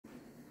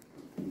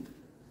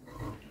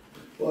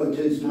Well, it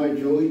is my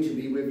joy to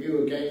be with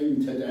you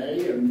again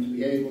today and to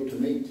be able to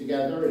meet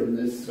together in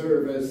this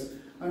service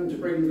and to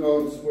bring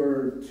God's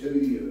word to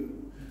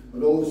you,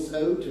 but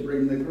also to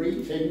bring the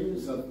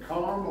greetings of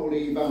Carmel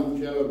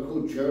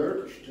Evangelical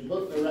Church. To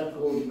put the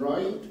record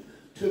right,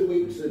 2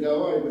 weeks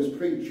ago I was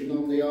preaching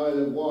on the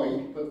Isle of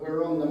Wight, but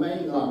we're on the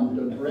mainland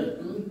of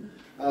Britain,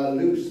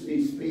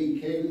 loosely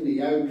speaking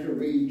the outer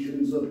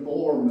regions of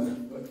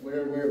Bournemouth, but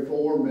where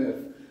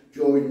Bournemouth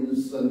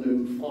joins the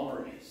New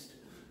Forest.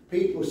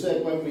 People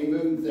said when we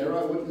moved there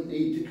I wouldn't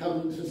need to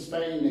come to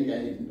Spain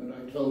again, but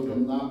I told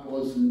them that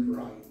wasn't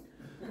right.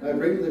 I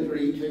bring the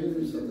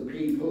greetings of the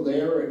people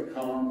there at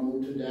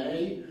Carmel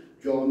today.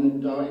 John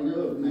and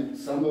Dinah have met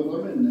some of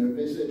them in their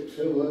visit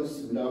to us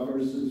and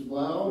others as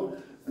well.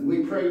 And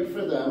we prayed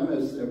for them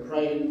as they're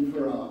praying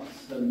for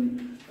us.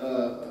 And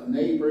a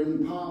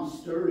neighbouring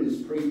pastor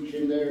is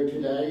preaching there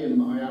today in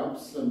my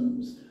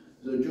absence.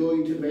 It's a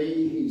joy to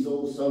me. He's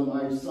also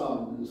my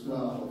son as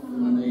well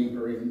from a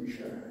neighbouring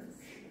church.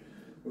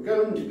 We're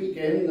going to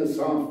begin this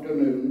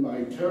afternoon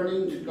by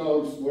turning to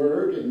God's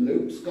Word in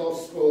Luke's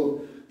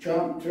Gospel,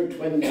 chapter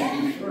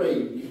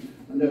 23.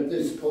 And at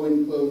this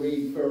point we'll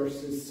read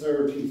verses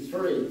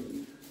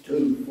 33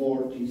 to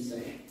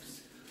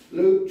 46.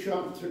 Luke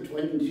chapter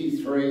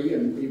 23,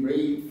 and we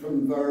read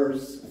from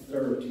verse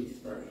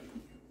 33.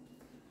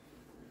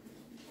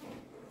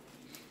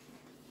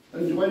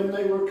 And when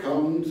they were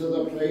come to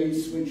the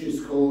place which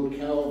is called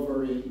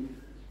Calvary,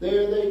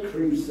 there they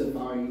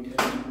crucified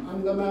him,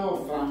 and the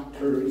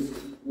malefactors,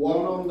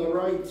 one on the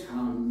right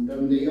hand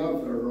and the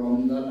other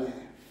on the left.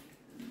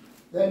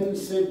 Then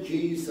said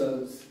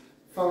Jesus,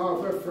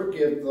 Father,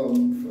 forgive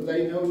them, for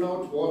they know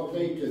not what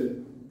they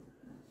do.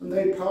 And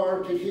they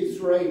parted his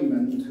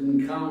raiment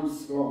and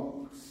cast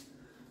lots.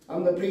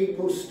 And the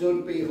people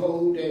stood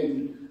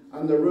beholding,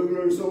 and the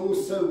rulers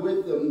also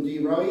with them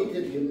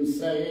derided him,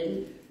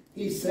 saying,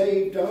 He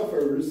saved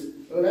others,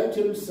 let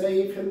him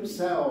save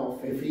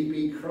himself, if he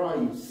be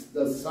Christ,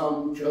 the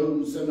Son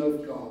chosen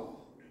of God.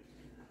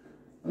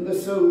 And the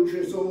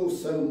soldiers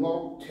also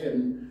mocked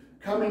him,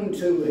 coming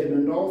to him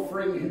and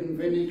offering him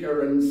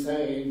vinegar and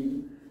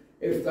saying,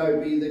 If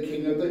thou be the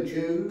King of the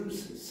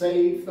Jews,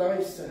 save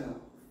thyself.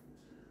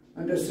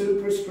 And a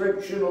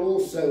superscription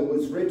also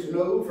was written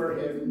over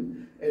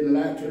him in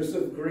letters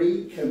of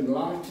Greek and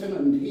Latin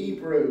and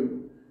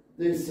Hebrew,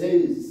 This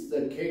is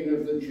the King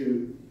of the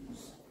Jews.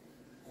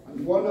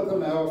 And one of the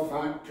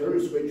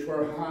malefactors which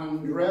were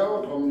hanged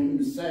railed on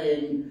him,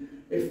 saying,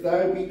 If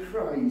thou be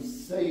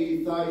Christ,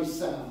 save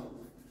thyself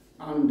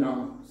and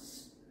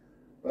us.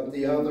 But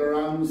the other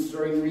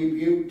answering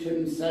rebuked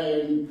him,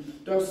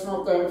 saying, Dost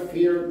not thou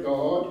fear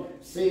God,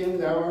 seeing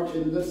thou art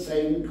in the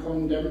same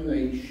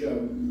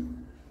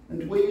condemnation?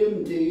 And we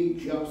indeed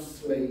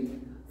justly,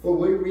 for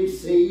we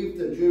receive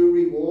the due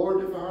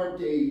reward of our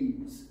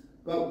deeds,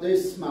 but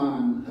this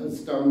man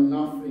has done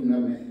nothing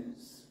amiss.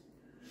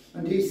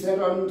 And he said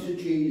unto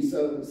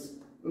Jesus,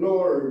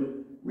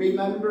 Lord,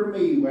 remember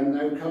me when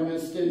thou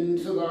comest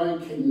into thy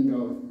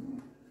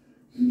kingdom.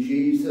 And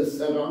Jesus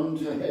said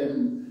unto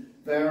him,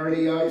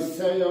 Verily I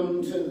say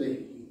unto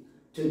thee,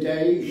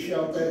 today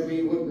shalt thou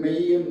be with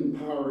me in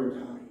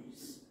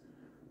paradise.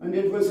 And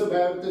it was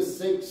about the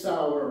 6th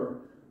hour,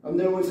 and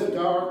there was a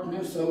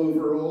darkness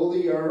over all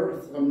the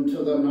earth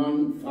unto the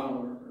 9th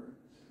hour.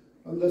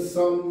 And the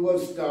sun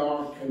was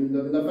darkened,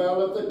 and the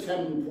veil of the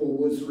temple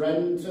was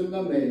rent in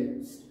the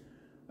midst.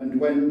 And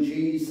when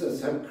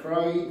Jesus had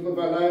cried with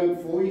a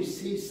loud voice,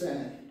 he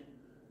said,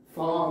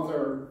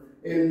 Father,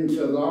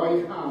 into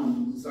thy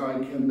hands I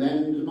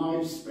commend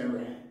my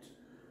spirit.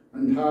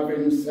 And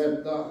having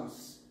said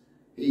thus,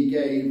 he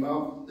gave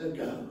up the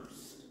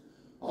ghost.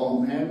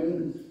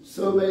 Amen.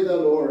 So may the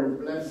Lord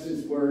bless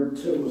his word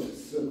to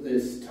us at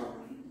this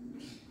time.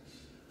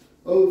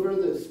 Over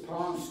this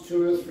past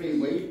 2 or 3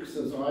 weeks,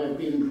 as I've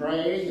been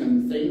praying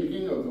and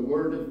thinking of the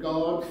word of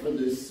God for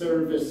this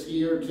service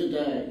here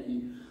today,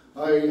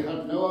 I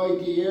had no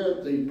idea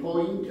at the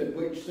point at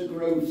which the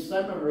Grove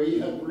Seminary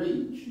had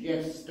reached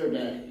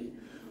yesterday,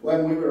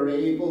 when we were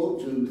able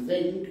to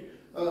think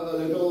a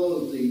little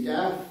of the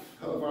death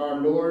of our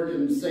Lord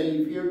and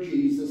Saviour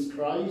Jesus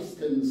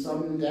Christ in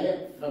some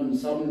depth and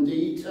some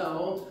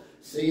detail,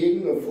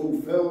 seeing the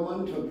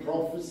fulfillment of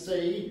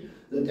prophecy,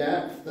 the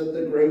depth that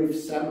the Grove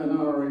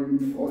Seminary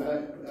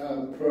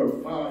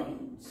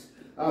provides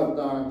at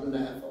that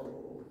level.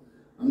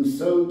 And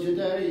so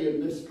today in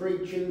this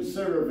preaching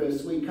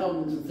service we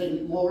come to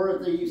think more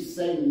of these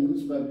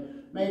things,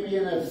 but maybe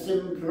in a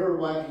simpler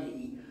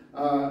way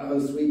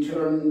as we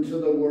turn to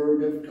the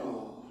Word of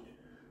God.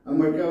 And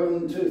we're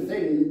going to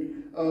think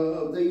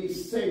of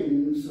these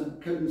things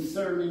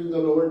concerning the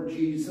Lord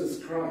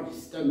Jesus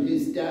Christ and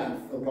his death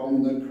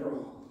upon the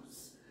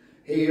cross.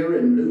 Here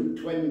in Luke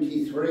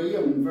 23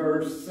 and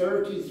verse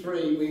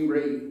 33 we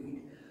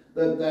read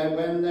that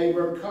when they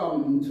were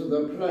come to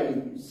the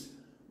place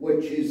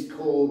which is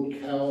called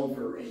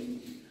Calvary.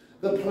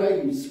 The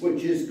place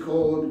which is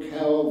called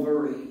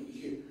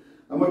Calvary.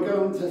 And we're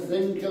going to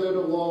think a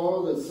little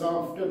while this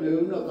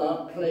afternoon of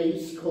that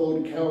place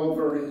called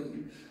Calvary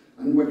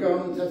And we're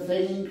going to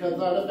think of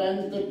that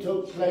event that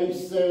took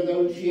place there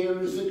those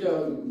years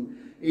ago,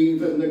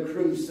 even the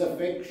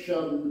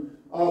crucifixion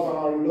of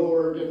our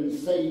Lord and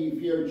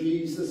Saviour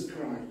Jesus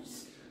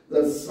Christ,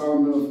 the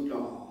Son of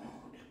God.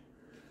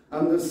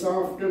 And this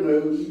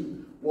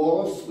afternoon,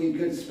 whilst we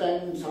could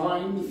spend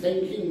time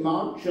thinking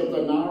much of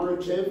the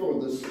narrative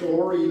or the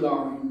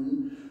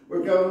storyline,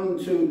 we're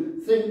going to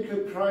think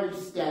of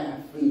Christ's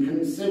death and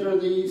consider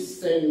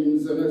these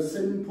things in a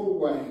simple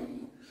way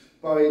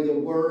by the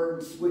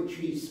words which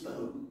he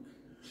spoke.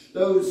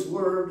 Those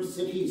words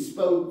that he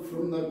spoke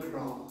from the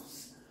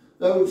cross.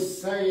 Those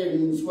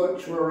sayings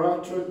which were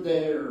uttered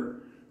there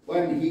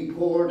when he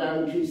poured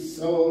out his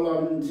soul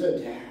unto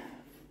death.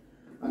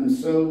 And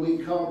so we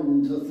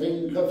come to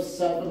think of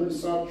 7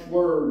 such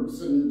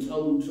words in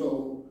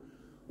total.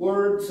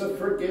 Words of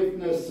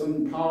forgiveness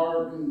and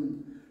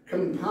pardon,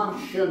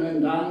 compassion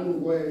and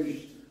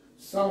anguish,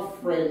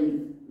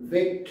 suffering,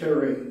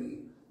 victory,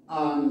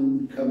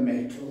 and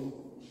committal.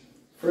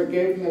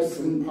 Forgiveness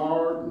and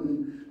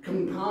pardon,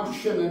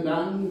 compassion and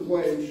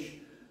anguish,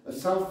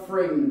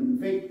 suffering,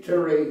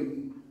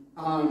 victory,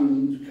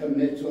 and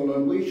committal.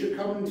 And we should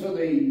come to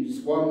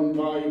these one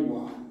by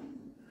one.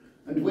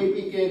 And we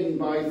begin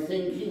by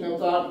thinking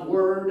of that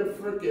word of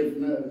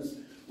forgiveness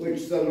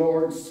which the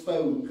Lord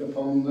spoke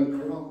upon the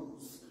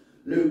cross.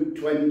 Luke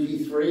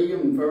 23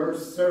 and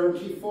verse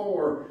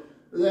 34.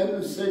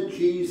 Then said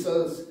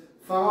Jesus,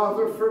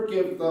 Father,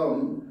 forgive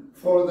them,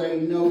 for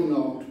they know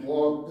not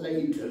what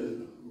they do.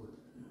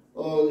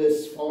 Oh,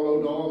 this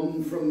followed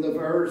on from the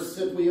verse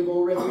that we have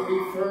already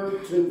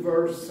referred to,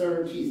 verse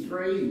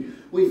 33.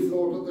 We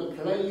thought of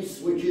the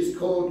place which is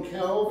called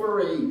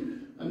Calvary,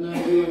 and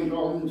then we went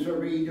on to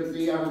read of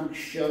the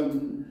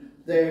action.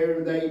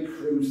 There they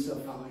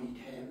crucified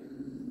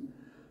him.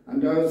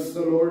 And as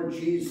the Lord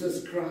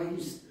Jesus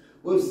Christ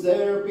was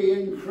there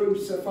being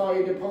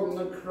crucified upon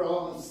the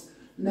cross,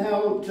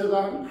 nailed to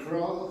that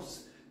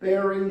cross,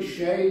 bearing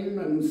shame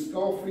and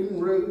scoffing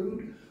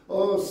rude,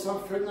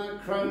 suffering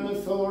that crown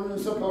of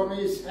thorns upon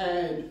his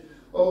head,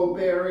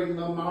 bearing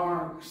the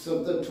marks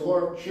of the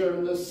torture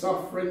and the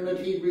suffering that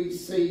he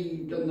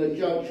received in the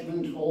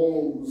judgment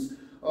halls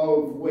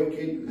of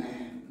wicked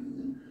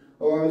men.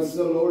 As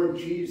the Lord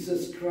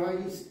Jesus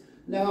Christ,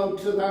 now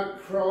to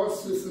that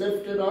cross, is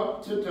lifted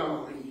up to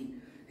die,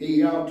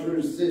 he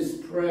utters this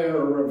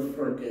prayer of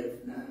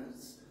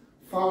forgiveness.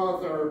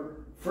 Father,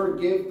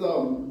 forgive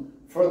them,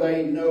 for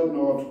they know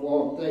not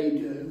what they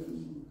do.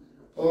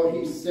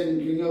 He's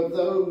thinking of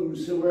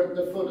those who were at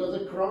the foot of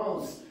the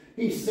cross.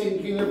 He's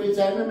thinking of his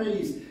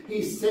enemies.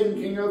 He's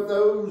thinking of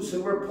those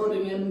who were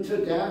putting him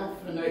to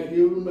death in a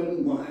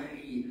human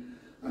way.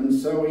 And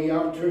so he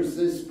utters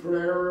this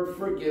prayer of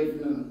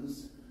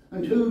forgiveness.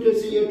 And who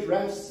does he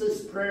address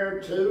this prayer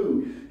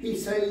to? He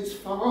says,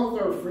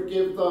 Father,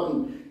 forgive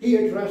them. He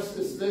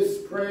addresses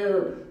this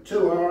prayer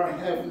to our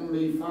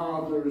Heavenly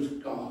Father's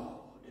God.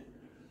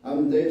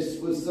 And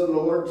this was the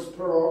Lord's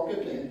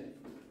prerogative.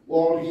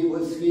 While he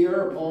was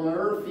here upon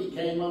earth, he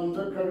came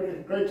under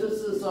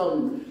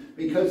criticism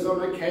because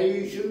on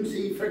occasions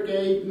he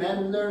forgave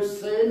men their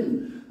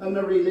sin. And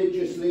the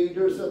religious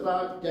leaders of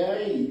that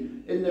day,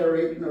 in their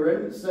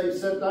ignorance, they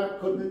said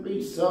that couldn't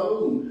be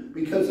so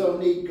because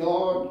only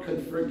God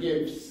could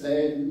forgive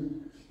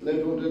sin.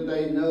 Little did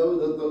they know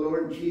that the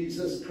Lord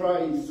Jesus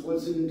Christ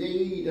was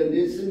indeed and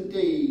is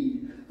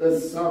indeed the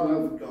Son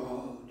of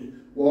God,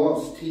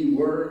 whilst he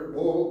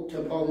walked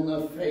upon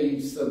the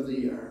face of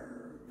the earth.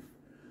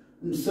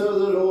 And so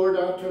the Lord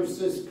utters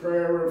this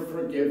prayer of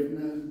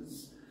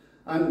forgiveness.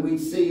 And we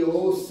see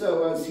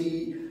also as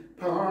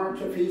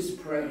part of his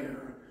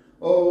prayer,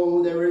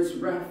 there is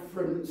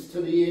reference to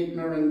the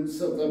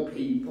ignorance of the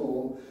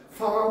people.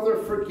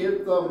 Father,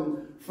 forgive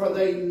them, for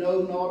they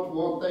know not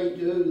what they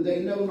do.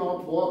 They know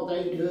not what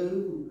they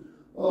do.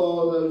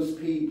 Those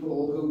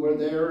people who were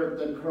there at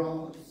the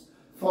cross,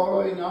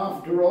 following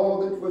after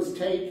all that was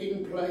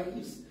taking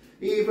place.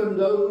 Even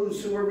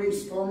those who were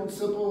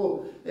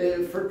responsible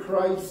for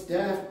Christ's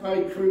death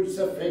by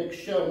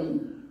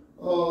crucifixion.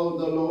 The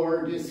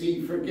Lord, as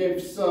he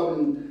forgives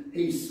them,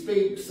 he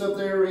speaks of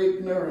their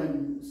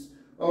ignorance.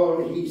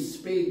 He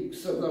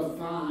speaks of the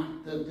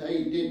fact that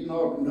they did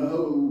not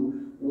know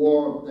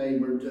what they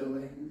were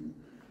doing.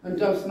 And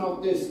does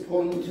not this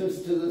point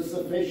us to the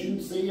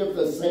sufficiency of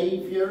the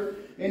Saviour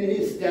in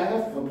his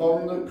death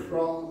upon the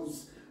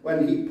cross,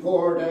 when he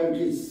poured out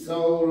his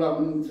soul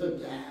unto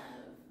death?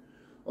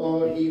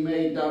 He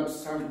made that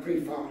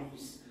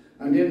sacrifice,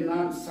 and in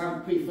that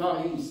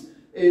sacrifice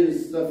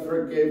is the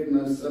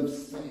forgiveness of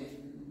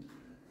sin.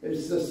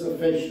 It's the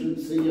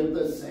sufficiency of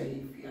the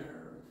Saviour.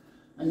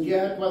 And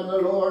yet when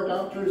the Lord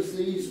utters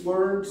these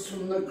words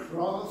from the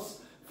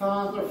cross,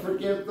 Father,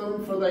 forgive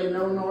them, for they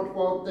know not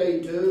what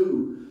they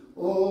do.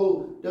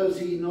 Does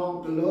he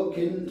not look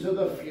into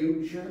the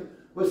future?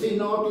 Was he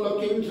not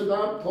looking to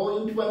that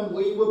point when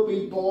we would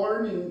be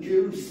born in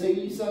due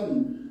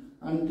season?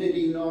 And did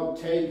he not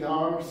take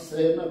our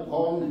sin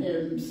upon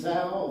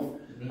himself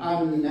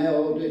and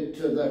nailed it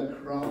to the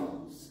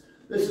cross?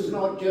 This is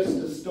not just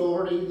a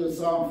story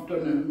this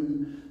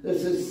afternoon.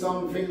 This is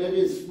something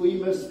that we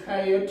must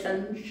pay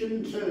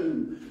attention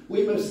to.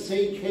 We must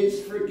seek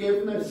his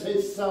forgiveness,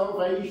 his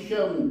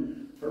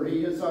salvation, for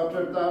he has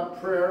uttered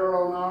that prayer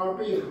on our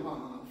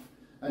behalf,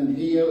 and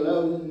he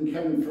alone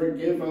can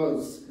forgive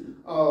us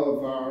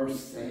of our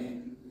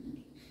sin.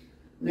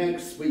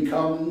 Next we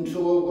come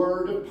to a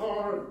word of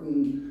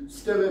pardon,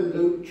 still in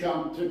Luke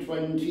chapter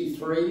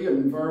 23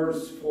 and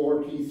verse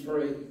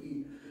 43.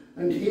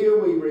 And here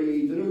we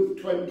read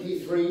Luke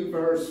 23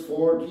 verse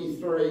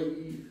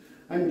 43.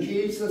 And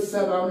Jesus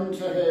said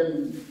unto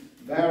him,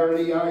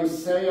 Verily I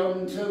say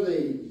unto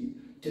thee,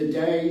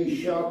 today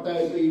shalt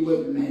thou be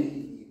with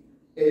me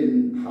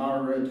in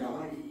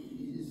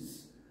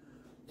paradise.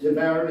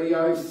 Verily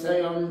I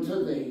say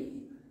unto thee,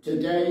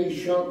 today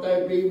shalt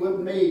thou be with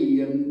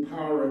me in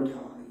paradise.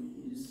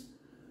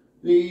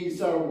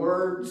 These are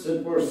words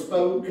that were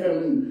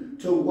spoken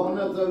to one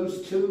of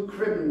those two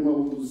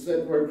criminals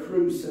that were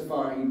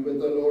crucified with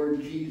the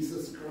Lord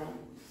Jesus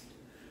Christ.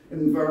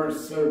 In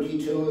verse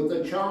 32 of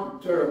the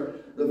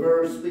chapter, the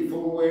verse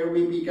before where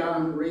we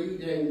began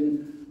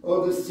reading,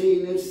 the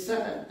scene is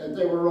set that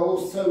there were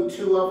also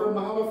two other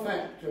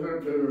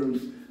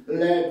malefactors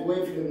led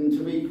with him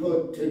to be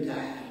put to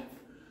death.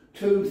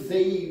 Two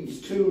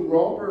thieves, two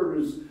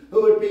robbers,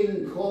 who had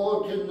been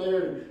caught in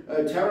their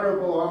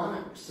terrible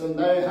acts, and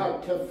they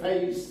had to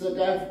face the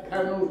death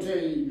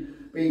penalty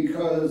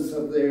because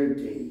of their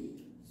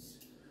deeds.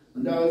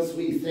 And as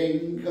we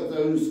think of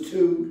those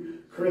two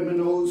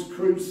criminals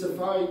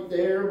crucified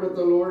there with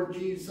the Lord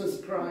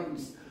Jesus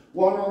Christ,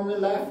 one on the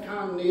left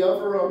hand, the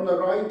other on the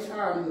right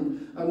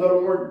hand, and the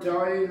Lord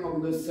dying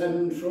on the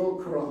central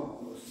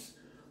cross,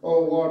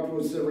 what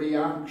was the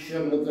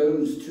reaction of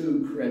those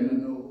two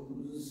criminals?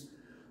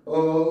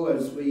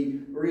 As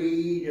we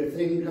read or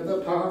think of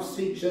the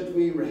passage that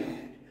we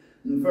read,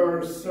 in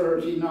verse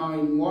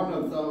 39, one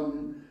of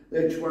them,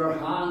 which were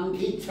hand,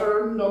 he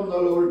turned on the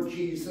Lord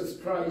Jesus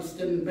Christ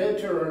in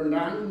bitter and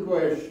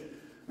anguish,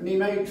 and he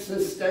makes a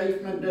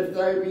statement, if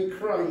thou be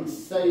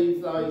Christ,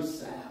 save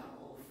thyself.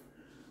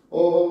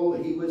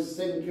 He was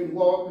thinking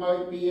what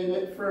might be in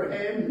it for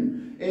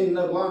him, in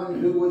the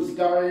one who was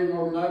dying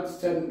on that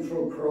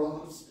central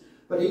cross.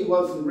 But he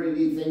wasn't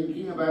really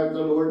thinking about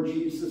the Lord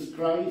Jesus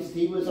Christ.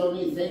 He was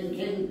only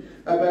thinking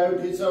about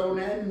his own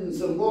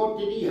ends and what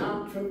did he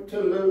have to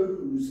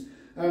lose.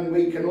 And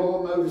we can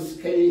almost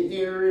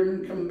hear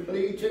him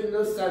completing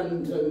the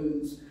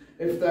sentence,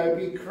 if thou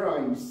be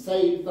Christ,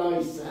 save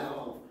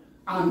thyself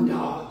and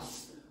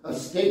us. A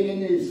sting in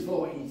his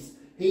voice.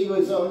 He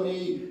was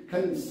only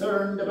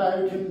concerned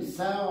about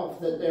himself,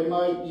 that there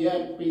might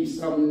yet be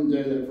some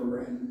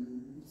deliverance.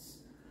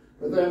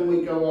 But then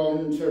we go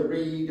on to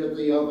read of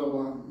the other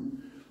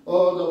one.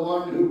 The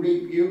one who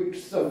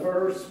rebukes the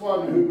first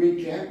one who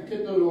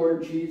rejected the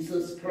Lord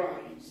Jesus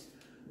Christ,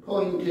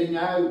 pointing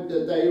out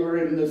that they were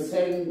in the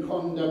same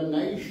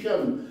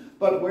condemnation.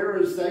 But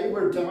whereas they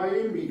were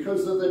dying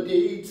because of the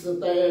deeds that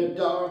they had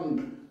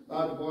done,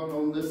 that one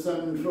on the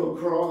central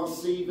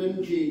cross,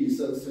 even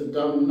Jesus, had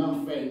done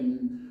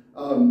nothing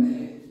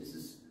amiss.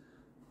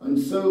 And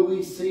so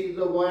we see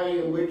the way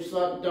in which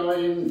that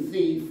dying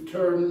thief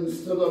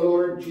turns to the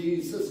Lord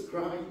Jesus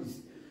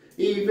Christ.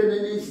 Even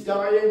in his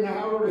dying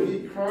hour,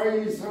 he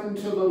cries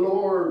unto the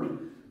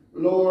Lord,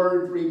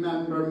 Lord,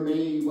 remember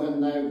me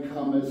when thou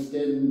comest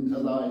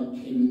into thy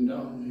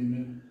kingdom.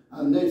 Amen.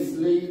 And this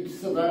leads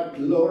to that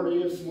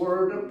glorious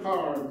word of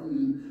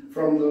pardon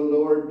from the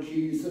Lord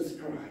Jesus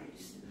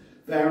Christ.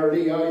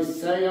 Verily I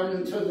say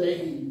unto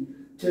thee,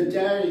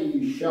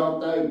 today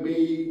shalt thou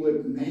be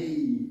with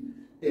me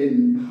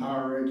in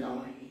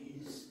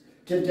paradise.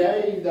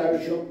 Today thou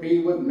shalt be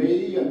with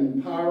me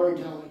in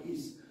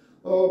paradise.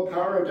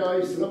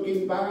 Paradise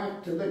looking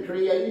back to the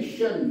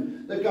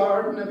creation, the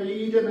Garden of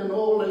Eden and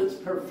all its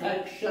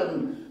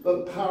perfection,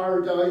 but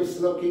paradise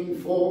looking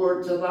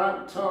forward to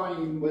that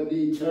time when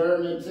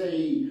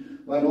eternity,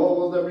 when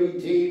all the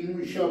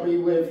redeemed shall be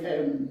with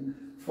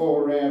him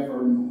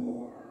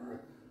forevermore.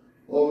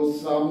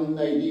 Some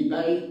they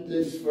debate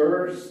this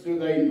verse, do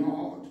they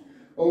not?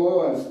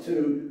 As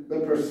to the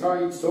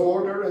precise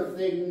order of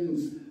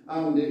things.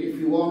 And if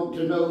you want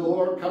to know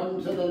more,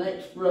 come to the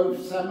next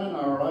growth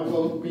seminar. I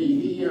won't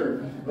be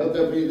here, but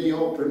there'll be the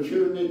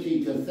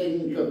opportunity to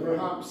think of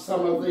perhaps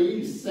some of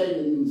these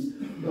things.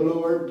 The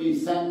Lord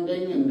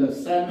descending and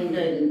ascending,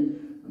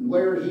 and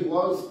where he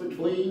was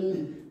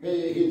between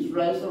his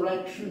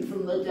resurrection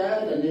from the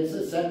dead and his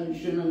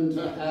ascension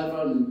into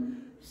heaven.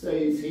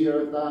 Says here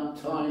at that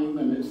time,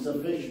 and it's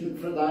sufficient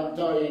for that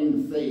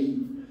dying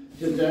thief,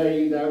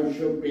 today thou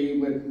shalt be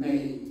with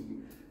me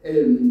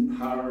in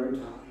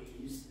paradise.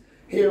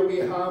 Here we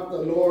have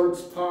the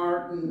Lord's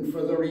pardon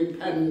for the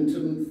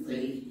repentant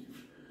thief.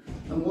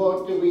 And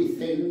what do we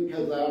think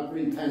of that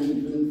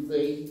repentant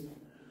thief?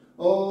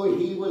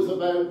 He was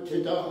about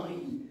to die.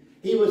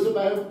 He was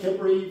about to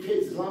breathe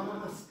his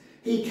last.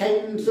 He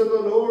came to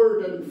the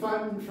Lord and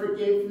found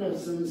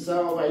forgiveness and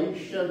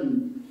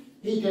salvation.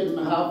 He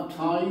didn't have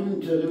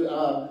time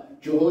to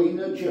join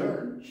a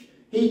church.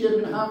 He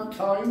didn't have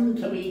time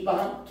to be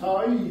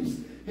baptized.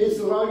 His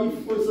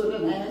life was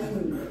at an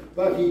end,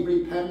 but he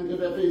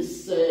repented of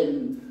his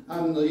sin,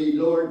 and the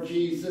Lord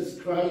Jesus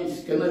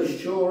Christ can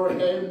assure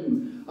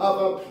him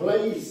of a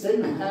place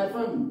in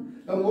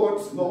heaven. And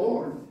what's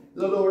more,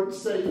 the Lord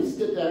says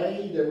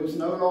today there was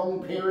no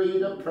long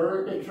period of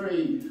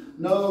purgatory,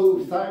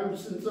 no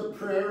thousands of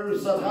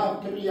prayers that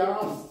have to be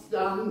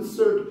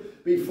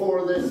answered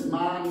before this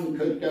man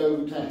could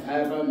go to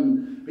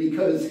heaven,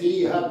 because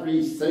he had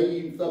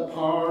received the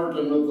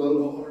pardon of the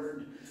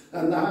Lord.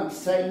 And that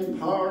same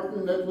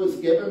pardon that was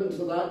given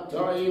to that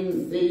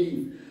dying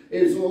thief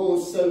is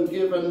also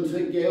given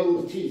to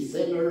guilty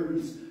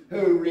sinners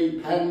who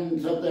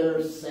repent of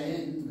their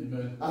sin.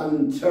 Amen.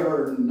 And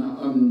turn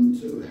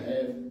unto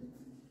him.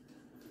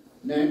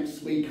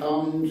 Next we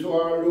come to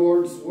our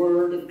Lord's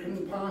word of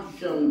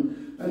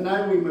compassion, and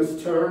now we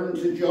must turn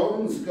to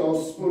John's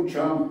Gospel,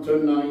 chapter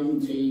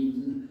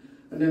 19,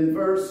 and in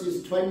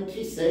verses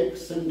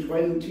 26 and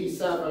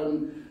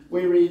 27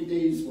 we read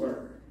these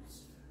words.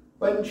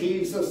 When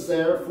Jesus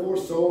therefore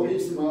saw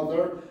his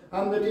mother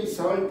and the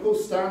disciple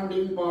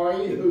standing by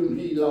whom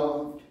he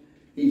loved,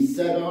 he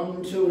said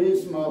unto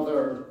his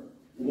mother,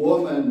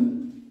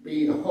 Woman,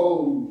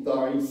 behold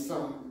thy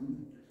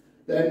son.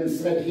 Then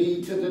said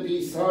he to the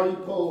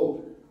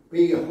disciple,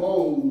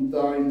 Behold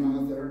thy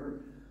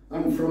mother.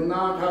 And from that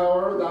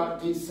hour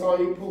that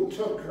disciple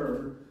took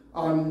her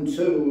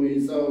unto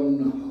his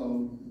own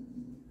home.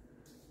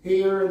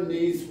 Here in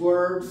these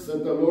words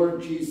that the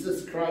Lord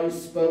Jesus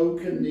Christ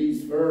spoke in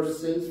these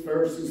verses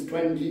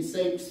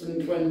 26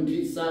 and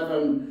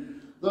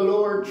 27, the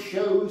Lord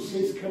shows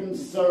his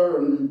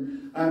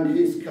concern and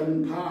his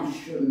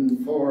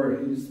compassion for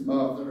his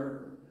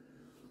mother.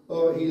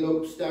 Oh, he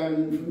looks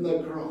down from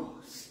the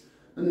cross,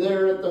 and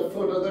there at the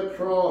foot of the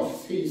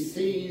cross he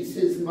sees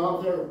his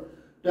mother,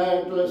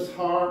 doubtless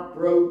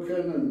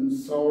heartbroken and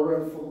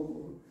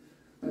sorrowful.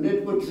 And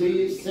it would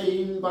be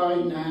seen by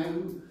now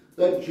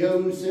that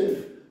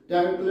Joseph,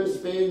 doubtless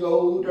being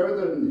older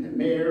than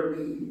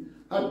Mary,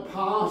 had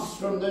passed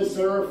from this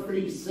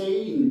earthly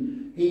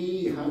scene.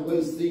 He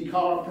was the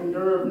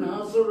carpenter of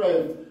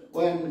Nazareth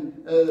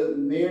when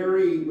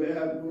Mary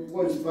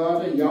was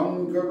but a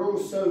young girl,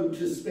 so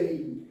to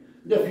speak.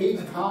 And if he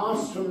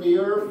passed from the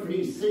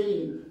earthly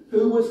scene,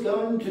 who was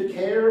going to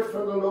care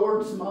for the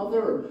Lord's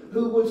mother?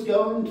 Who was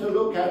going to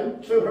look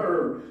out to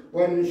her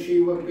when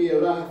she would be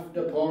left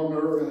upon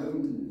her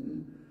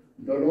own?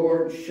 The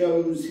Lord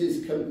shows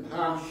his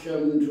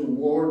compassion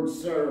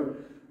towards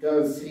her,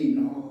 does he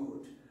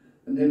not?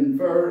 And in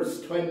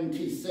verse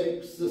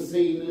 26, the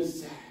scene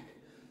is set.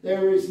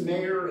 There is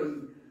Mary,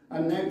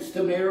 and next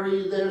to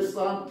Mary there's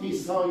that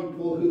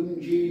disciple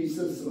whom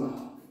Jesus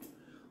loved.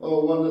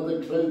 Oh, one of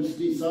the close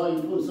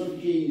disciples of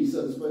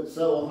Jesus, but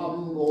so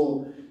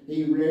humble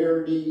he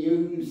rarely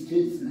used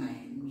his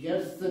name.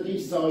 Just the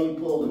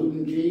disciple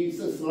whom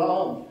Jesus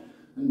loved.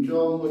 And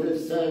John would have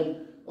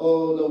said,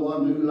 oh, the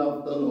one who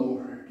loved the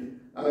Lord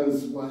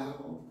as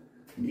well.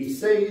 And he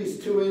says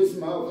to his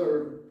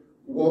mother,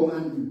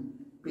 Woman,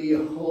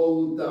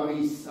 behold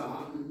thy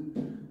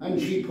son. And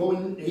he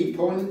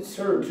points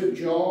her to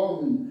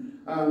John,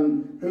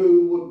 and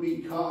who would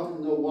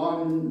become the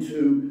one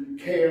to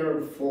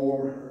care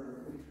for her.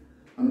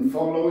 And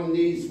following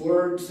these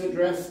words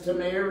addressed to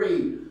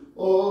Mary,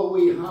 oh,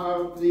 we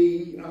have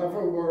the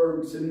other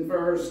words in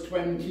verse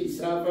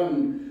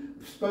 27,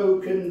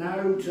 spoken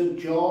now to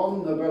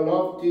John, the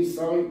beloved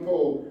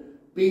disciple,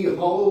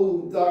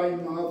 Behold thy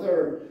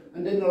mother.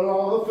 And in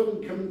love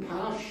and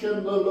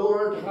compassion, the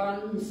Lord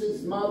hands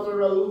his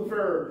mother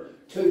over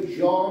to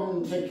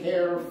John to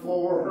care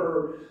for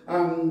her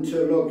and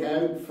to look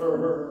out for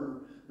her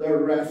the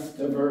rest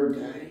of her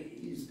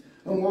days.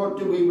 And what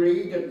do we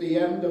read at the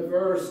end of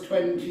verse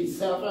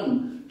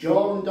 27?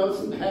 John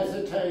doesn't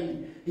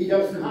hesitate. He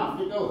doesn't have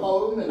to go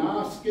home and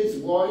ask his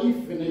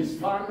wife and his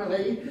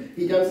family.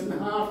 He doesn't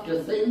have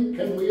to think,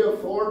 can we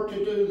afford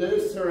to do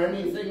this or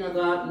anything of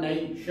that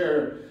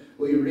nature.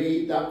 We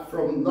read that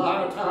from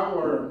that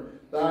hour,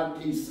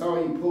 that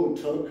disciple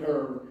took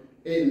her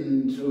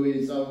into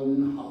his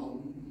own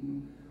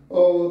home.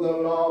 Oh, the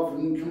love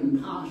and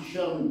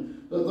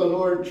compassion that the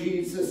Lord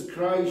Jesus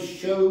Christ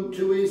showed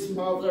to his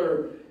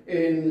mother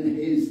in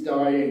his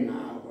dying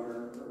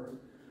hour.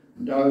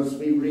 And as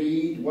we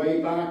read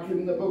way back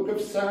in the book of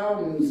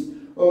Psalms,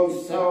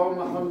 Psalm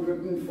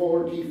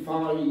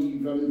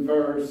 145 and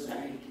verse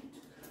 8,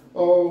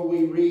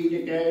 we read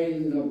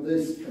again of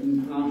this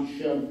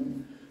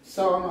compassion.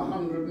 Psalm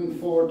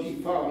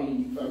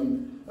 145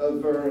 and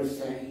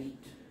verse 8.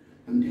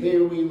 And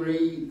here we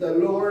read, The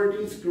Lord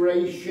is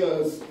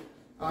gracious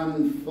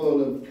and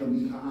full of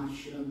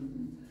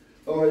compassion.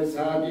 It's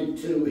added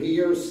to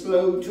here,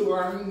 slow to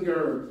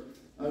anger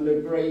and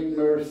of great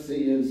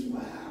mercy as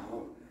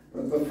well.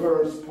 But the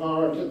first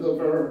part of the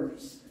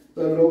verse,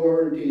 the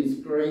Lord is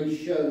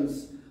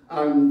gracious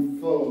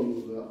and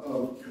full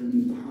of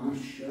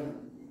compassion.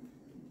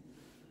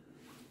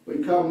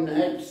 We come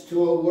next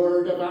to a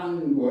word of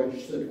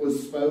anguish that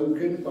was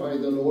spoken by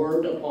the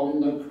Lord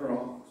upon the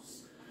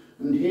cross.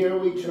 And here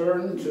we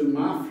turn to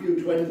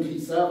Matthew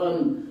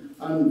 27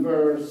 and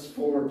verse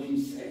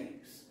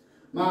 46.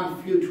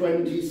 Matthew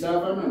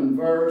 27 and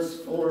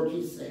verse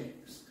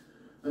 46.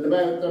 And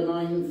about the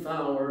 9th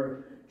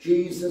hour,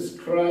 Jesus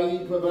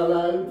cried with a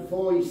loud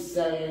voice,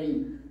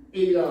 saying,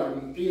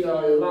 Eli,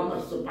 Eli,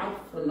 lama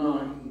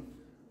sabachthani.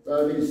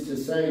 That is to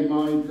say,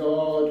 my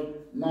God,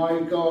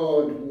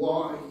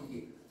 why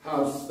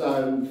hast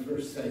thou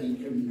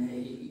forsaken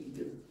me?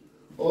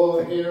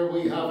 Oh, here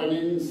we have an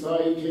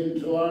insight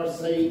into our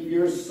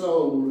Saviour's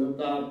soul at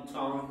that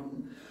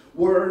time.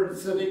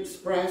 Words that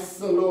express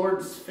the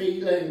Lord's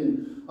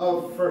feeling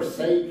of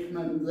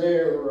forsakement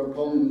there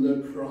upon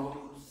the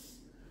cross.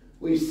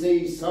 We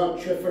see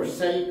such a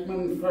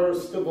forsakement,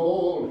 first of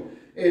all,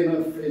 in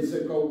a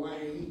physical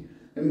way.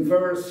 In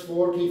verse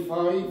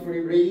 45 we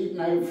read,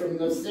 now from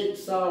the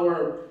 6th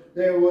hour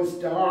there was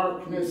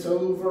darkness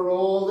over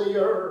all the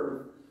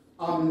earth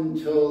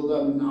until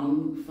the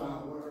 9th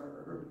hour.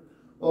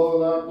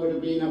 Oh, that would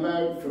have been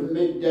about from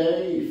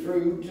midday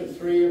through to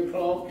 3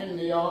 o'clock in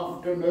the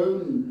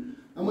afternoon.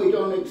 And we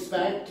don't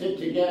expect it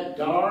to get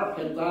dark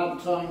at that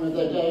time of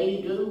the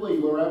day, do we,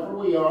 wherever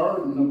we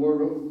are in the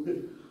world?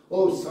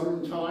 Oh,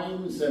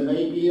 sometimes there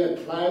may be a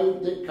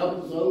cloud that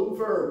comes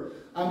over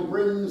and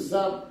brings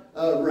up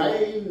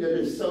rain that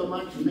is so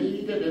much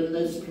needed in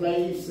this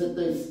place at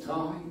this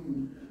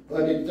time.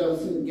 But it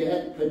doesn't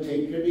get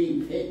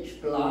particularly pitch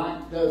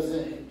black, does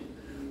it?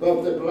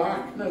 But the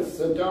blackness,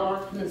 the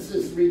darkness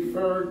is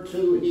referred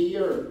to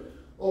here.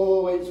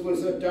 Oh, it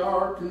was a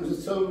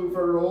darkness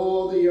over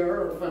all the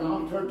earth, an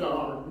utter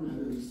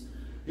darkness.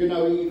 You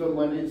know, even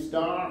when it's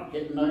dark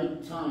at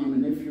night time,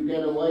 and if you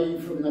get away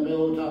from the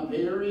built-up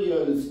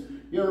areas,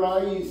 your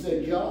eyes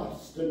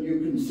adjust and you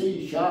can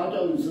see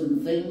shadows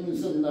and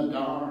things in the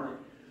dark.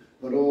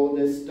 But all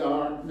this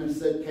darkness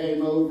that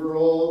came over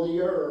all the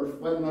earth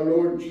when the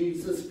Lord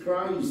Jesus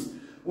Christ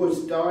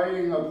was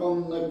dying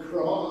upon the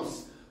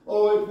cross,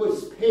 oh, it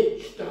was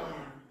pitch dark.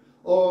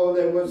 Oh,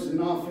 there was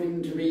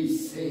nothing to be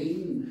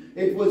seen.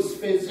 It was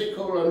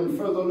physical, and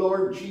for the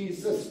Lord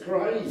Jesus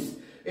Christ,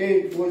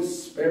 it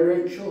was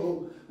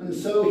spiritual. And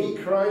so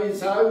he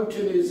cries out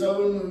in his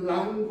own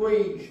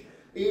language,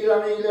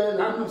 Eli, Eli,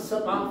 lama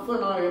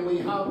sabachthani, and we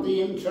have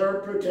the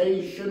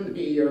interpretation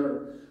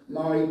here.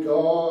 My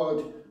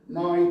God,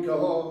 why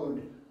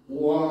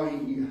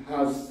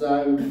hast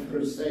thou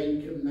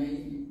forsaken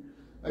me?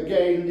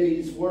 Again,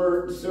 these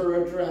words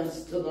are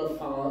addressed to the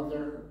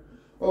Father.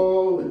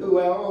 Oh, who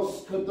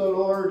else could the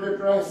Lord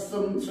address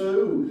them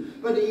to?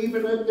 But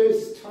even at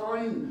this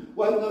time,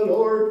 when the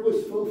Lord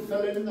was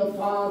fulfilling the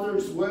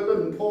Father's will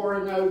and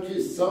pouring out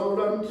his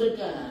soul unto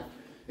death,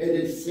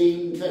 it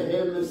seemed to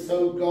him as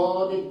though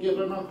God had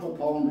given up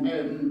upon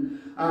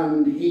him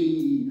and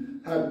he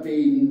had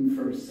been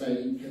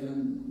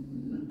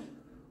forsaken.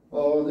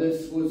 Oh,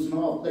 this was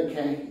not the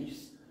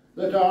case.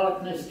 The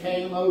darkness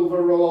came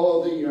over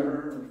all the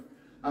earth,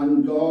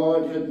 and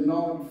God had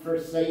not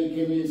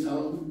forsaken his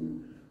own.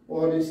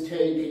 What is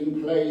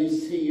taking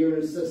place here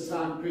is the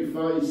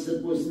sacrifice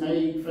that was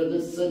made for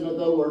the sin of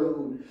the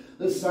world,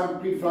 the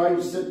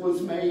sacrifice that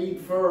was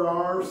made for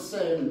our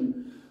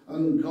sin.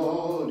 And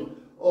God,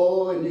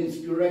 oh, in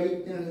his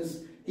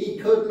greatness, he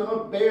could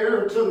not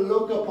bear to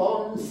look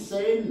upon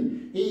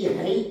sin. He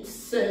hates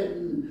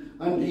sin,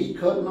 and he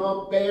could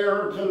not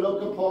bear to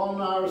look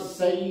upon our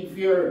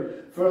Saviour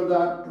for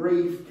that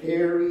brief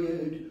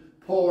period,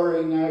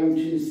 pouring out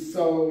his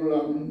soul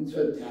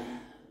unto death.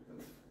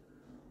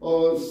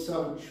 Oh,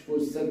 such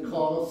was the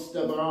cost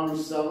of our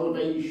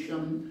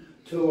salvation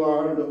to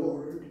our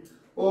Lord.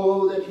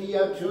 Oh, that he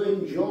had to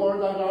endure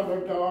that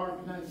utter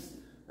darkness,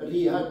 that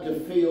he had to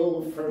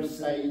feel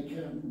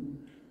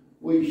forsaken.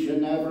 We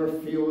should never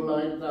feel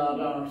like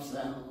that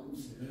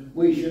ourselves.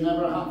 We should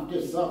never have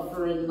to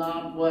suffer in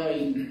that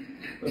way.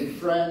 But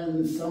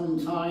friends,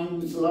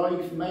 sometimes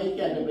life may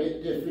get a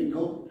bit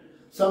difficult.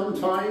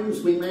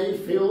 Sometimes we may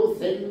feel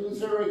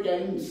things are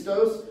against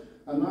us,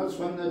 and that's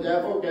when the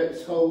devil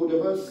gets hold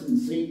of us and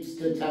seeks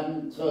to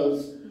tempt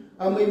us.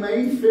 And we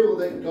may feel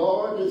that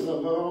God is a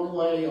long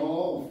way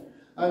off,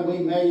 and we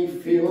may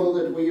feel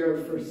that we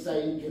are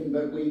forsaken,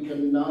 but we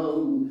can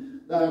know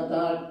that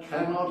that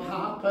cannot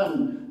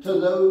happen to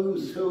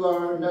those who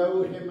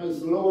know him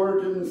as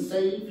Lord and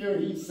Saviour.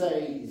 He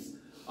says,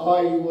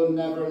 I will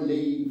never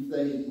leave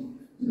thee,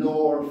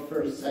 nor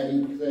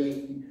forsake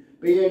thee.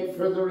 Be it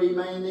for the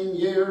remaining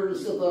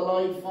years of the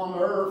life on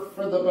earth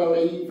for the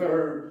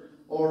believer,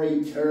 or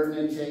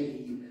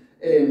eternity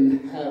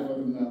in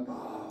heaven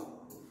above.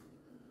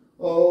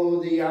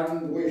 Oh, the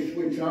anguish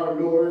which our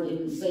Lord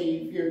and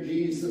Saviour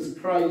Jesus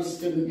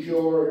Christ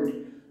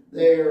endured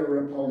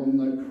there upon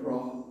the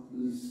cross.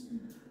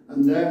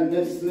 And then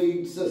this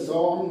leads us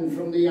on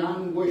from the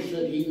anguish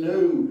that he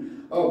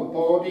knew of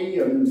body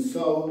and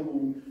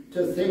soul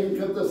to think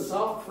of the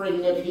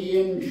suffering that he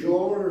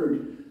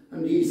endured,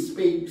 and he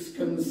speaks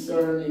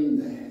concerning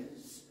this.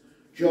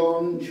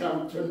 John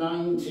chapter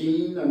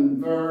 19 and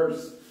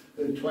verse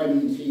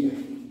 28.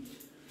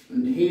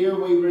 And here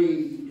we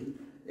read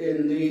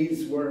in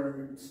these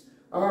words,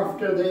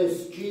 After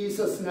this,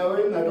 Jesus,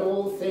 knowing that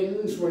all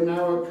things were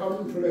now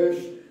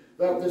accomplished,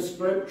 that the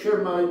scripture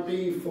might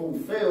be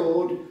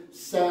fulfilled,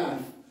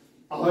 said,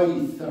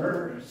 I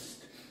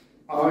thirst,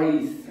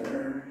 I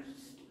thirst.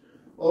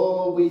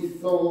 Oh, we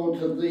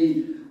thought of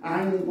the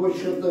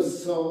anguish of the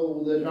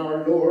soul that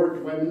our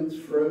Lord went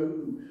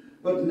through.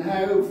 But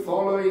now,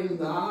 following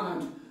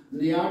that,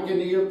 the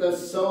agony of the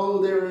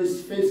soul, there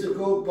is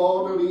physical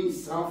bodily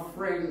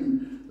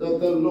suffering that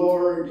the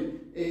Lord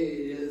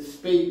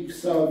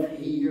speaks of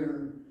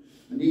here.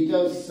 And he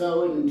does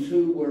so in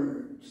 2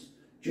 words.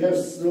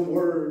 Just the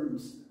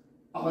words,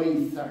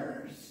 I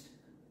thirst,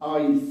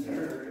 I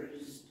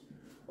thirst.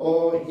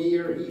 Oh,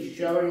 here he's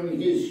showing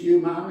his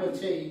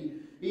humanity,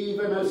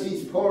 even as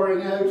he's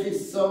pouring out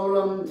his soul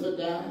unto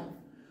death.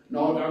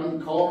 Not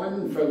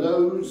uncommon for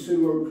those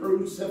who were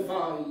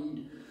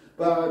crucified,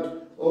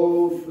 but,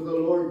 oh, for the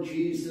Lord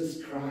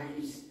Jesus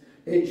Christ,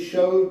 it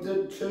showed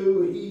that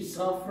too he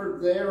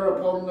suffered there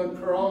upon the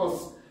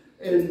cross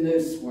in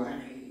this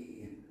way.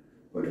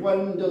 But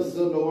when does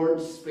the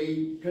Lord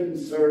speak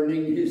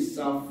concerning his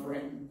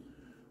suffering?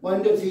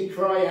 When does he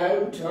cry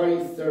out,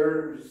 I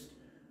thirst?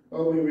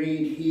 Oh, we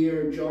read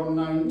here, John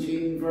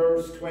 19,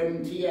 verse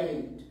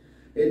 28.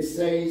 It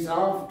says,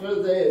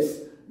 after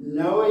this,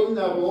 knowing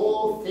that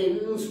all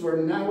things were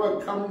now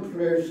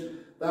accomplished,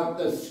 that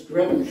the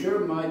scripture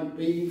might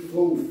be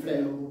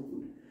fulfilled.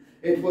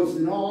 It was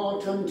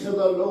not until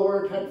the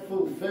Lord had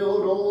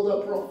fulfilled all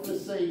the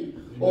prophecy,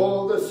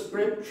 all the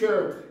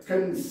scripture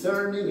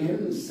concerning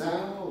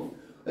himself.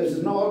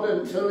 It's not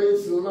until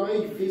his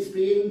life is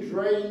being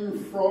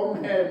drained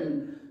from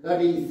him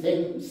that he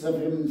thinks of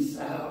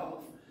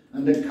himself.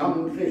 And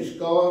accomplish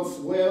God's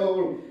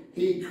will,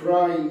 he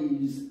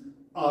cries,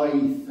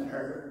 I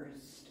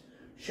thirst,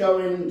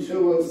 showing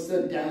to us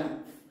the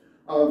depth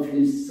of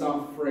his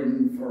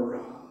suffering for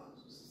us.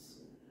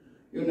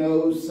 You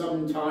know,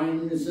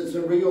 sometimes it's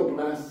a real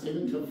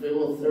blessing to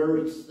feel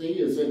thirsty,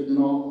 is it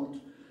not?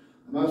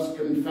 I must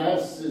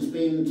confess there's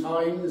been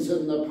times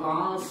in the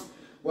past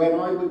when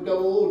I would go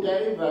all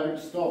day without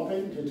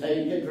stopping to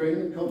take a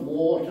drink of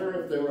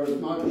water if there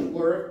was much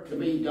work to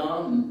be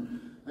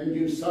done, and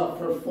you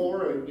suffer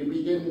for it. You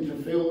begin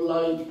to feel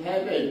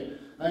lightheaded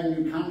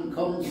and you can't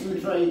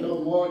concentrate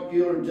on what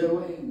you're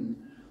doing.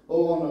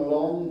 Oh, on a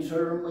long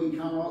term, we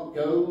cannot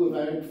go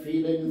without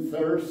feeling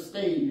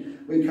thirsty.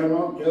 We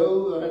cannot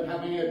go without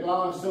having a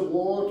glass of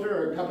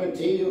water, a cup of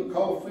tea or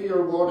coffee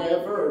or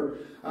whatever,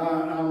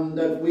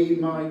 that we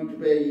might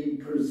be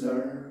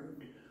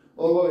preserved.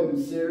 Oh,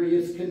 in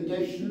serious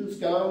conditions,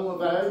 going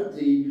without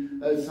the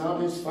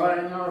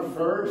satisfying our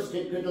thirst,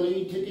 it could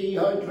lead to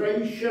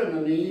dehydration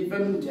and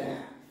even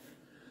death.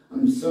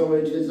 And so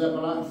it is a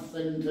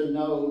blessing to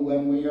know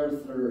when we are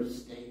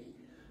thirsty.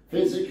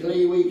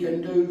 Physically, we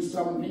can do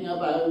something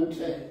about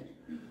it,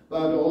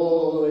 but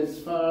oh, it's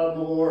far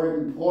more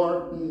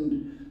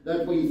important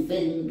that we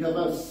think of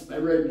a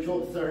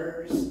spiritual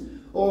thirst.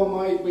 Oh,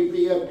 might we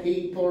be a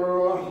people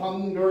who are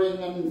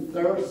hungering and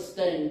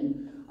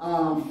thirsting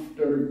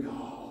after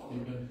God.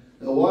 Amen.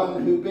 The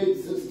one who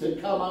bids us to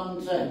come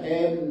unto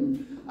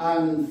him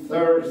and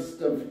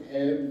thirst of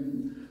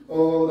him.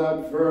 Oh,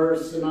 that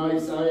verse in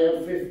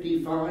Isaiah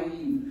 55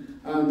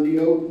 and the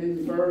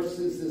opening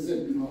verses, is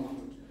it not?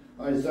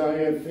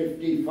 Isaiah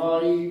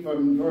 55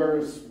 and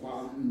verse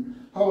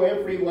 1. How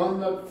every one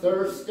that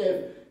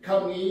thirsteth,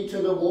 come ye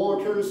to the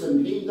waters,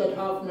 and he that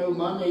hath no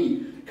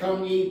money,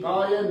 come ye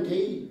buy and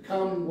eat,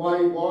 come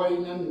buy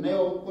wine and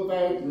milk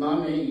without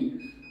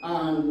money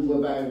and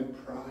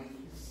without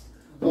price.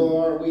 Oh,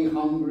 are we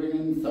hungering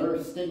and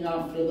thirsting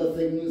after the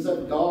things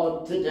of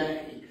God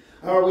today?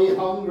 Are we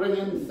hungering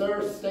and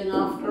thirsting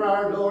after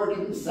our Lord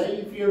and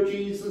Saviour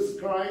Jesus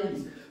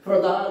Christ? For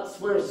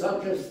that's where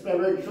such a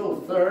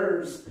spiritual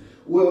thirst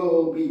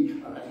will be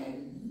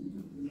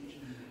cleansed.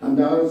 And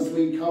as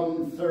we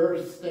come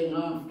thirsting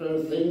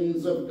after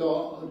things of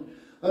God,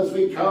 as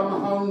we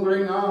come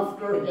hungering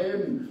after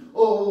him,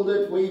 oh,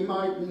 that we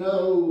might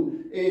know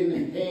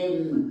in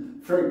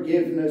him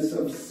forgiveness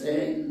of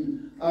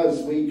sin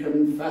as we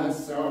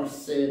confess our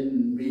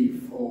sin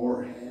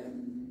before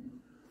him.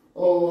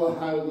 Oh,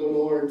 how the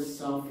Lord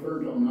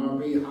suffered on our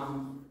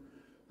behalf,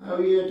 how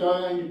he had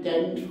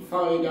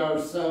identified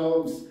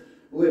ourselves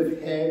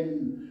with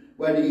him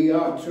when he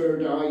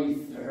uttered, I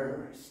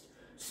thirst,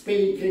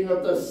 speaking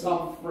of the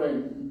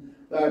suffering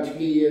that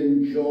he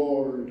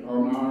endured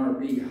on our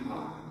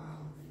behalf.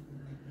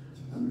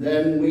 And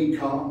then we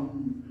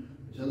come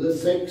to the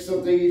 6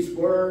 of these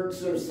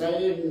words or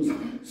sayings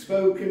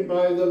spoken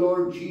by the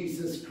Lord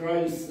Jesus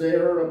Christ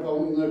there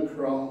upon the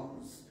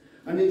cross.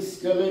 And it's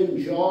still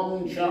in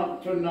John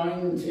chapter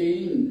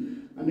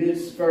 19 and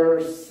it's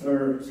verse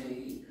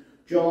 30.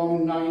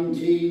 John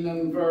 19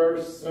 and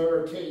verse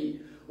 30.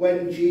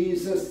 When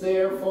Jesus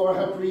therefore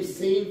had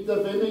received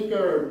the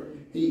vinegar,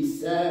 he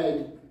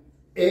said,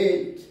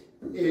 it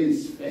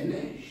is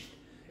finished.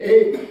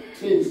 It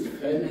is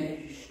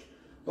finished.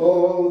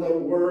 Oh, the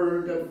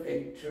word of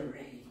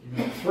victory.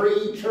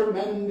 3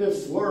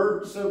 tremendous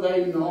words are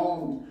they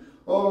not?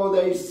 Oh,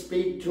 they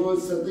speak to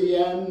us of the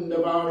end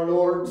of our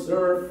Lord's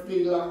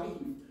earthly life,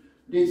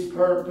 his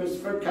purpose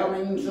for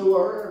coming to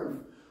earth.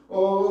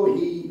 Oh,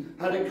 he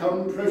had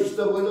accomplished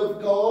the will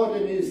of God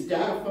in his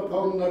death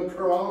upon the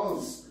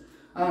cross,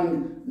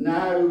 and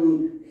now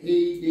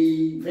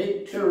the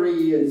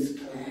victory is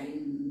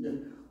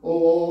claimed.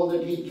 Oh,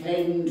 that he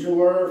came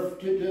to earth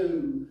to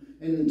do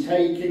in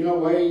taking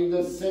away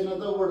the sin of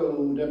the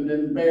world and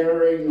in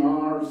bearing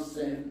our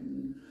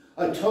sin.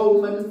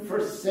 Atonement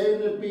for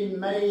sin had been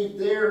made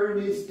there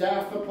in his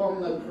death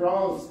upon the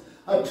cross.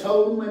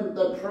 Atonement,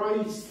 the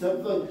price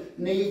that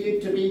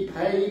needed to be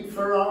paid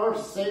for our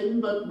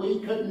sin, but we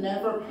could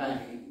never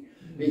pay,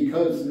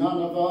 because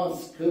none of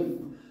us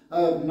could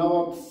have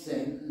not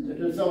sinned.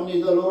 It is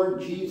only the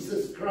Lord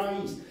Jesus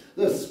Christ,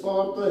 the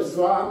spotless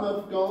Lamb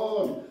of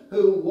God,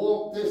 who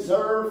walked this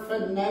earth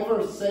and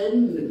never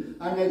sinned,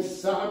 and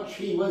as such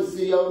he was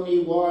the only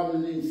one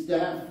in his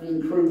death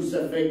and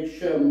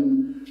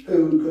crucifixion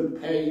who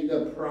could pay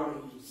the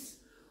price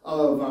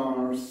of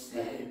our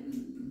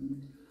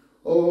sin.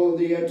 Oh,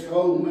 the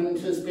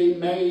atonement has been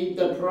made,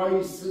 the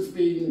price has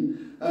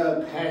been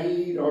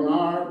paid on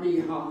our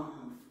behalf.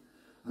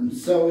 And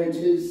so it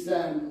is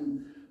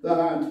then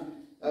that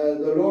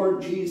the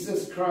Lord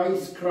Jesus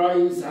Christ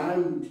cries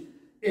out,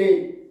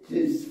 "It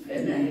is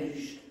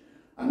finished."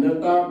 And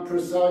at that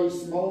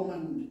precise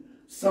moment,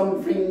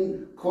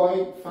 something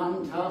quite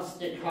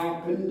fantastic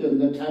happened in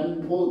the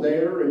temple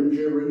there in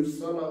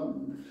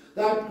Jerusalem.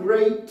 That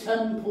great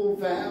temple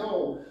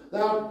veil,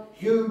 that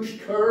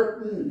huge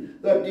curtain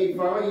that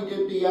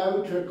divided the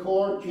outer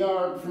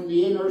courtyard from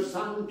the inner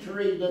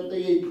sanctuary that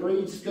the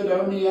priest could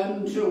only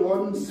enter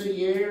once a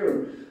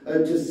year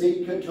to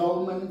seek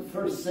atonement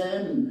for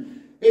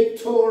sin.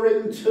 It tore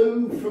in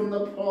two from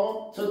the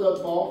top to the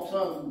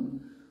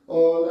bottom.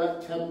 Oh,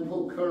 that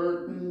temple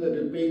curtain that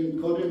had been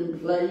put in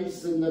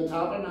place in the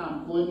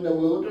tabernacle in the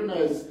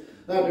wilderness,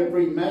 that had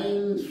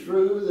remained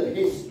through the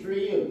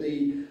history of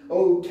the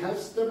Old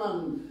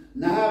Testament,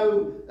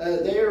 now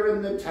there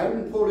in the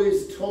temple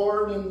is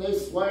torn in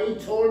this way,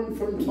 torn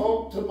from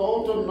top to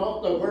bottom,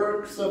 not the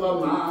works of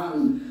a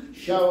man,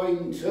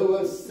 showing to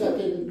us that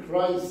in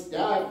Christ's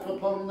death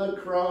upon the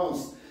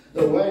cross,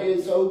 the way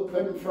is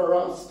open for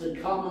us to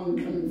come and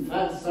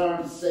confess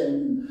our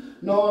sin,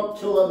 not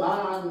to a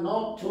man,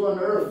 not to an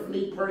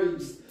earthly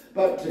priest,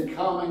 but to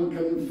come and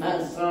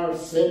confess our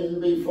sin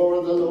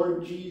before the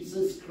Lord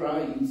Jesus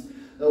Christ.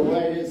 The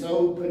way is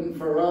open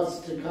for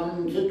us to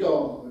come to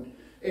God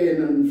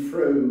in and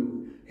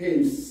through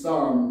his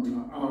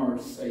Son, our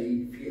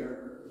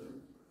Saviour.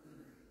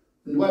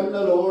 And when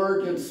the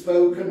Lord had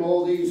spoken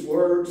all these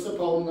words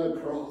upon the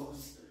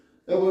cross,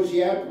 there was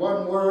yet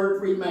one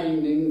word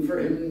remaining for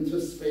him to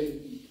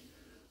speak.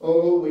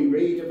 Oh, we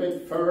read of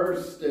it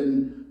first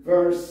in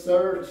verse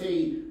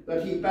 30,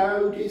 that he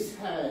bowed his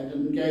head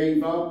and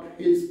gave up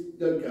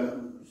the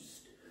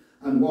ghost.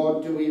 And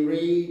what do we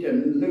read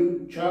in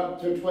Luke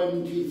chapter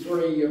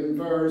 23 and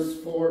verse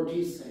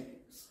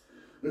 46?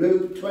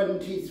 Luke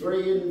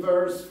 23 and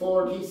verse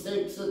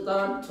 46, at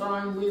that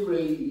time we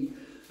read,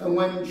 "And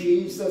when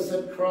Jesus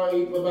had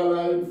cried with a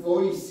loud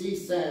voice, he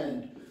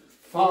said,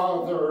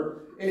 Father,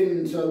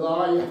 into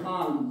thy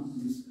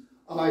hands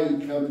I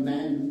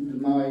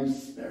commend my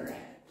spirit.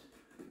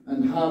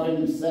 And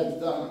having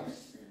said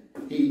thus,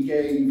 he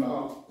gave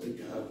up the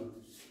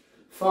ghost.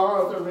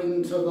 Father,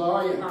 into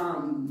thy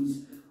hands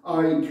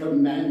I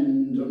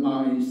commend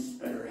my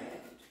spirit."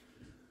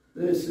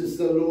 This is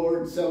the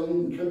Lord's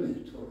own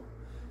committal,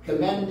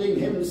 commending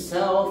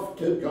himself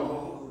to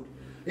God.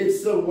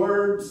 It's the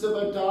words of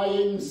a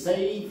dying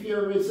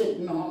Saviour, is it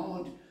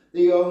not?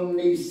 The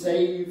only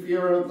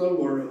Saviour of the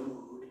world.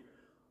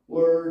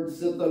 Words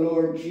that the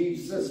Lord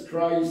Jesus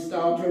Christ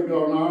uttered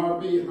on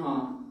our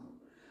behalf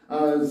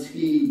as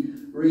he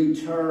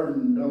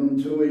returned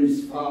unto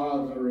his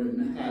Father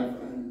in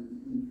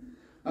heaven.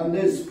 And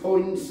this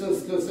points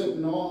us, does it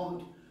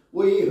not?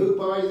 We who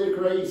by the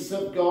grace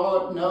of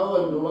God know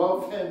and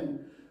love him,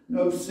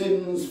 know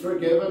sins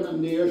forgiven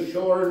and the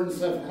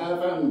assurance of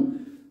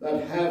heaven,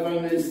 that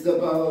heaven is the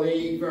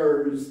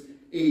believer's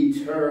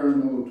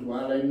eternal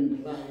dwelling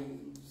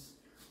place.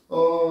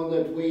 Oh,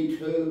 that we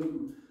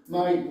too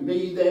might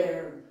be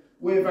there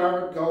with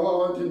our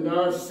God and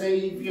our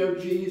Saviour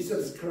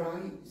Jesus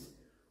Christ.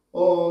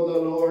 Oh, the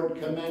Lord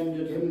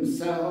commended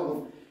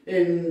himself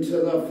into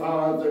the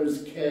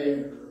Father's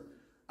care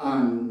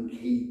and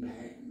keeping.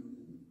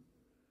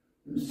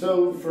 And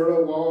so for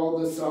a while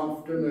this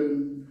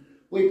afternoon,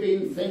 we've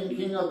been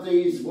thinking of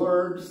these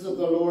words that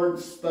the Lord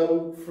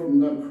spoke from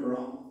the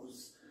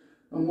cross.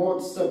 And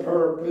what's the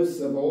purpose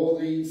of all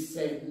these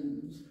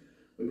things?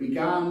 We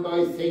began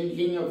by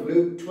thinking of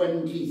Luke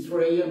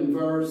 23 and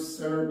verse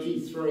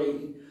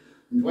 33.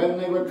 And when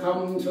they were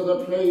come to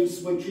the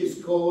place which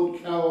is called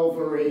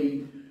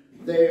Calvary,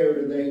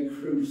 there they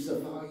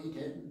crucified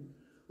him.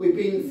 We've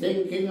been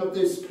thinking of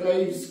this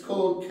place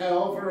called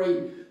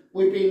Calvary.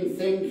 We've been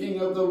thinking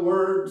of the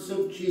words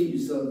of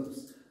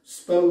Jesus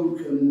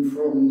spoken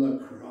from the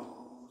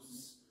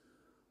cross.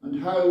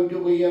 And how do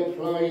we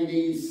apply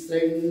these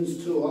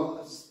things to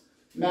us?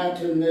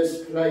 met in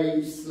this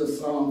place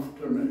this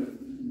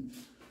afternoon.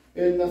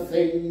 In the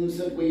things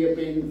that we have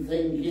been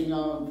thinking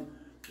of,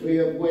 we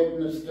have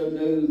witnessed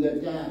anew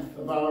the death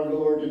of our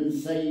Lord and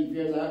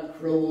Saviour, that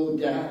cruel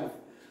death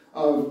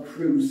of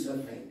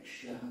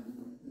crucifixion.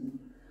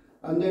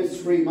 And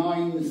this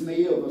reminds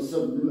me of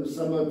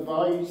some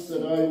advice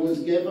that I was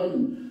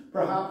given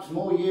perhaps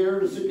more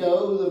years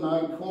ago than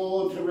I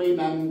call to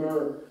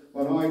remember,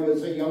 when I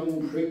was a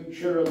young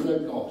preacher of the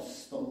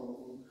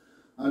gospel.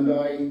 And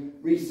I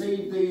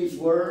received these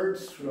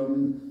words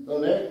from the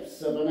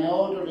lips of an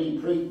elderly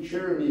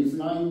preacher in his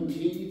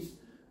 90s,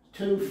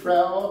 too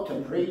frail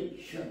to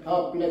preach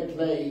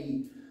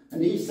publicly.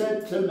 And he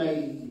said to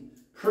me,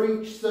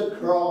 "Preach the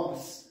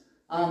cross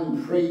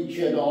and preach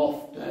it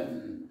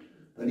often."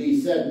 But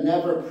he said,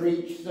 never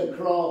preach the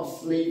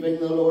cross leaving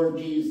the Lord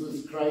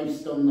Jesus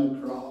Christ on the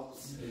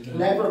cross. Amen.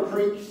 Never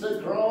preach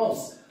the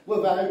cross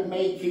without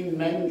making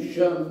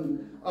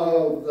mention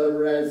of the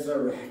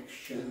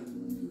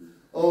resurrection.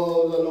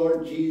 Oh, the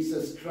Lord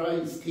Jesus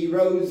Christ, he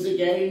rose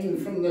again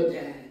from the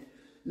dead,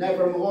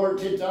 never more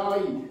to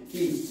die.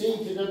 He's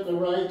seated at the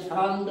right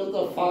hand of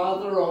the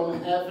Father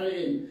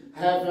in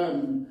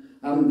heaven,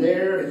 and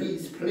there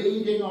he's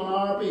pleading on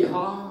our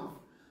behalf.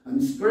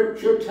 And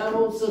Scripture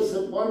tells us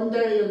that one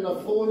day in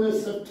the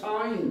fullness of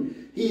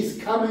time, he's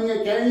coming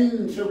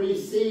again to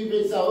receive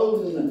his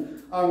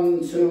own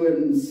unto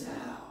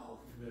himself.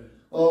 Amen.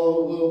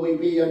 Oh, will we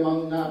be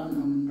among that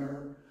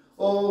number?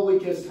 Oh, we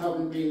just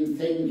haven't been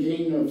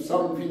thinking of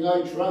something,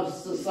 I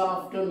trust, this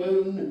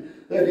afternoon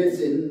that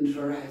is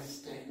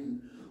interesting.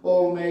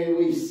 Oh, may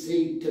we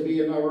seek to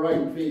be in a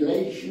right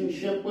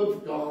relationship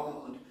with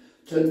God,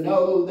 to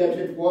know that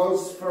it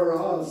was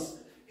for us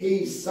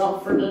he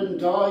suffered and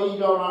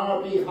died on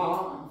our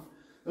behalf.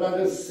 Let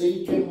us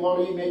seek him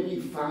while he may be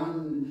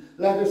found.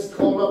 Let us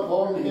call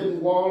upon him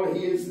while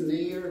he is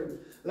near.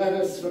 Let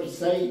us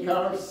forsake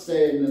our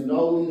sin and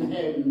own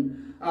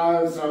him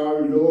as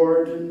our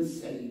Lord and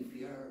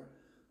Saviour,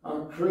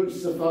 our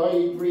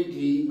crucified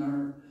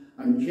Redeemer,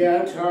 and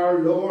yet our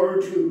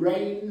Lord who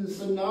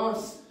reigns in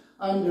us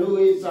and who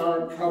is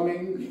our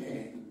coming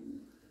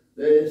King.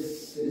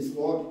 This is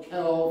what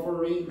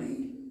Calvary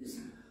means.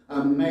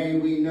 And may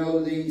we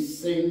know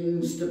these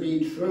things to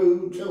be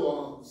true to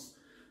us.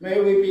 May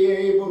we be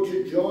able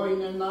to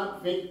join in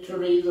that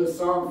victory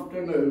this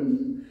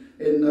afternoon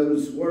in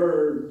those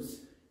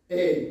words,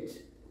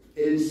 "It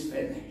is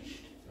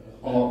finished."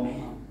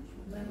 Amen.